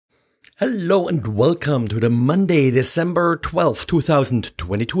Hello and welcome to the Monday, December 12th,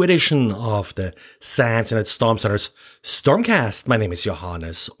 2022 edition of the SANS and Storm Center's Stormcast. My name is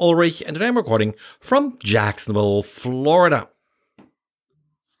Johannes Ulrich and today I'm recording from Jacksonville, Florida.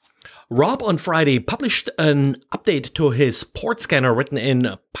 Rob on Friday published an update to his Portscanner written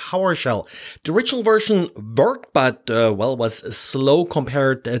in PowerShell. The original version worked, but was slow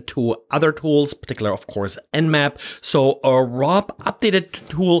compared to other tools, particularly, of course, nmap. So Rob updated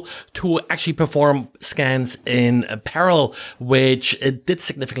the tool to actually perform scans in parallel, which did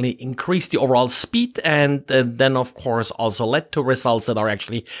significantly increase the overall speed and then, of course, also led to results that are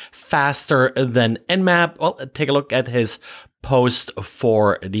actually faster than nmap. Well, take a look at his post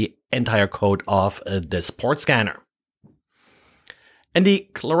for the entire code of this Portscanner. And the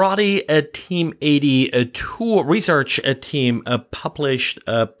Clarity Team 82 research team published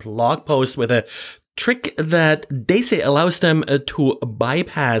a blog post with a trick that they say allows them to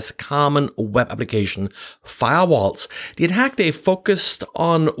bypass common web application firewalls. The attack they focused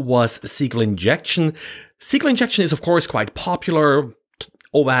on was SQL injection. SQL injection is, of course, quite popular,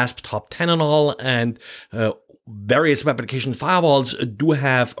 WAFs top 10 and all, and various web application firewalls do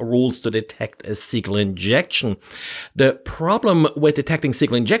have rules to detect a SQL injection. The problem with detecting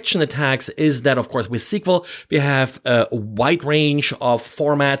SQL injection attacks is that, of course, with SQL, we have a wide range of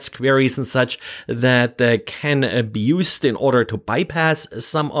formats, queries, and such that can be used in order to bypass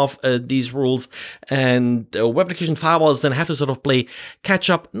some of these rules. And web application firewalls then have to sort of play catch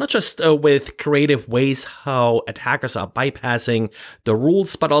up, not just with creative ways how attackers are bypassing the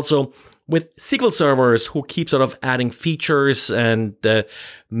rules, but also with SQL servers who keep sort of adding features and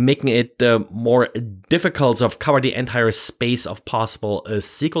making it more difficult to cover the entire space of possible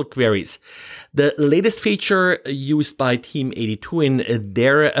SQL queries. The latest feature used by Team 82 in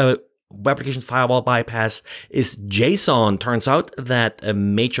their web application firewall bypass is JSON. Turns out that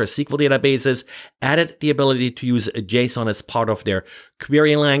major SQL databases added the ability to use JSON as part of their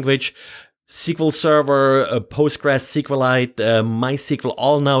query language. SQL Server, Postgres, SQLite, MySQL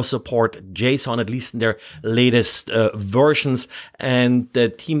all now support JSON, at least in their latest versions. And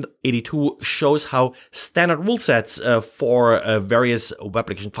Team 82 shows how standard rule sets for various web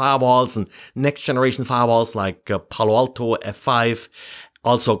application firewalls and next generation firewalls like Palo Alto, F5,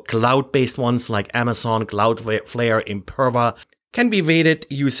 also cloud-based ones like Amazon, Cloudflare, Imperva, can be evaded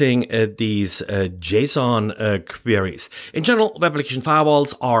using these JSON queries. In general, web application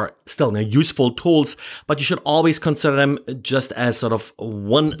firewalls are still useful tools, but you should always consider them just as sort of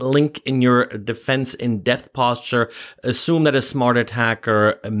one link in your defense in-depth posture. Assume that a smart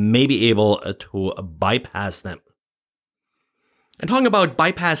attacker may be able to bypass them. And talking about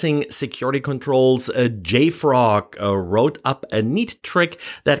bypassing security controls, JFrog wrote up a neat trick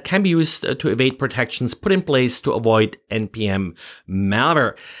that can be used to evade protections put in place to avoid NPM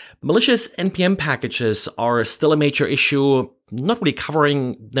malware. Malicious NPM packages are still a major issue, not really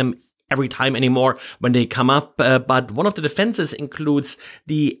covering them every time anymore when they come up, but one of the defenses includes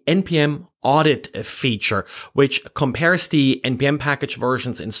the NPM audit feature, which compares the NPM package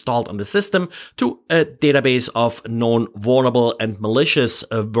versions installed on the system to a database of known vulnerable and malicious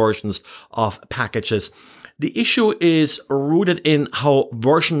versions of packages. The issue is rooted in how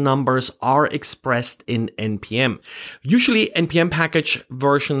version numbers are expressed in NPM. Usually, NPM package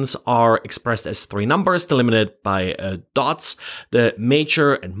versions are expressed as 3 numbers, delimited by dots, the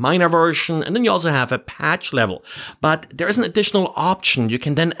major and minor version, and then you also have a patch level. But there is an additional option. You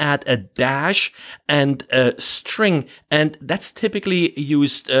can then add a dash and a string, and that's typically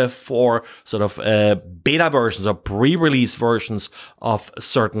used for sort of beta versions or pre-release versions of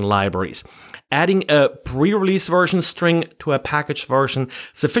certain libraries. Adding a pre-release version string to a package version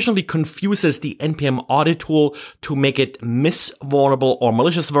sufficiently confuses the NPM audit tool to make it miss vulnerable or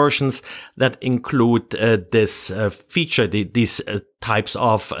malicious versions that include this feature, these types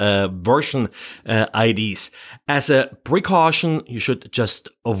of version IDs. As a precaution, you should just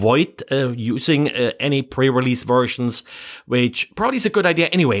avoid using any pre-release versions, which probably is a good idea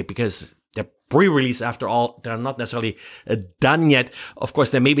anyway, because they're pre-release after all. They're not necessarily done yet. Of course,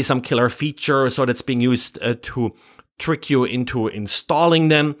 there may be some killer feature so that's being used to trick you into installing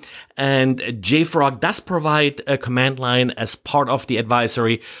them. And JFrog does provide a command line as part of the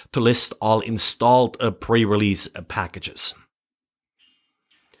advisory to list all installed pre-release packages.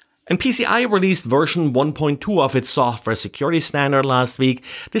 And PCI released version 1.2 of its software security standard last week.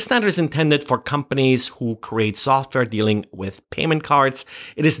 This standard is intended for companies who create software dealing with payment cards.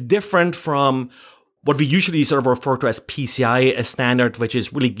 It is different from what we usually sort of refer to as PCI standard, which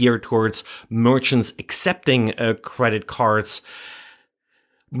is really geared towards merchants accepting credit cards.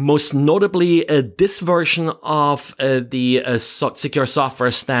 Most notably, this version of the Secure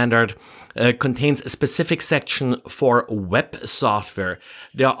Software Standard contains a specific section for web software.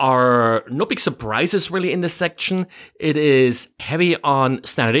 There are no big surprises really in this section. It is heavy on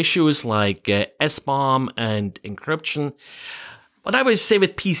standard issues like SBOM and encryption. What I would say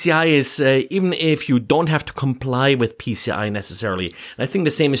with PCI is even if you don't have to comply with PCI necessarily, and I think the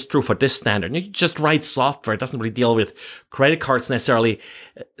same is true for this standard. You just write software. It doesn't really deal with credit cards necessarily.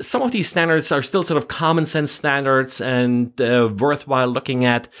 Some of these standards are still sort of common sense standards and worthwhile looking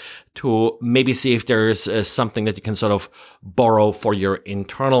at to maybe see if there's something that you can sort of borrow for your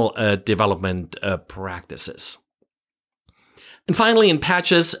internal development practices. And finally, in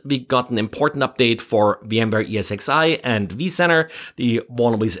patches, we got an important update for VMware ESXi and VCenter. The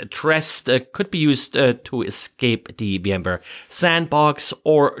vulnerabilities addressed could be used to escape the VMware sandbox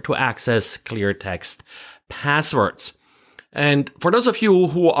or to access clear text passwords. And for those of you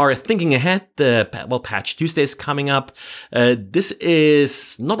who are thinking ahead, Patch Tuesday is coming up. This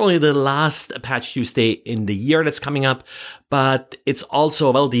is not only the last Patch Tuesday in the year that's coming up, but it's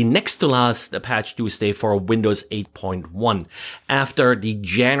also, well, the next to last Patch Tuesday for Windows 8.1. After the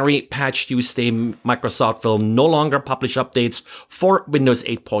January Patch Tuesday, Microsoft will no longer publish updates for Windows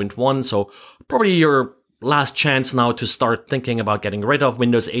 8.1, so probably your last chance now to start thinking about getting rid of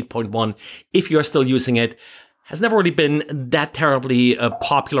Windows 8.1 if you're still using it. Has never really been that terribly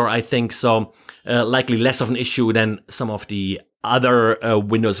popular, I think, so likely less of an issue than some of the other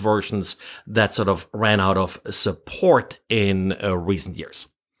Windows versions that sort of ran out of support in recent years.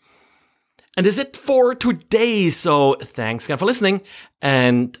 And that's it for today, so thanks again for listening,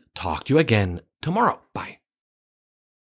 and talk to you again tomorrow. Bye.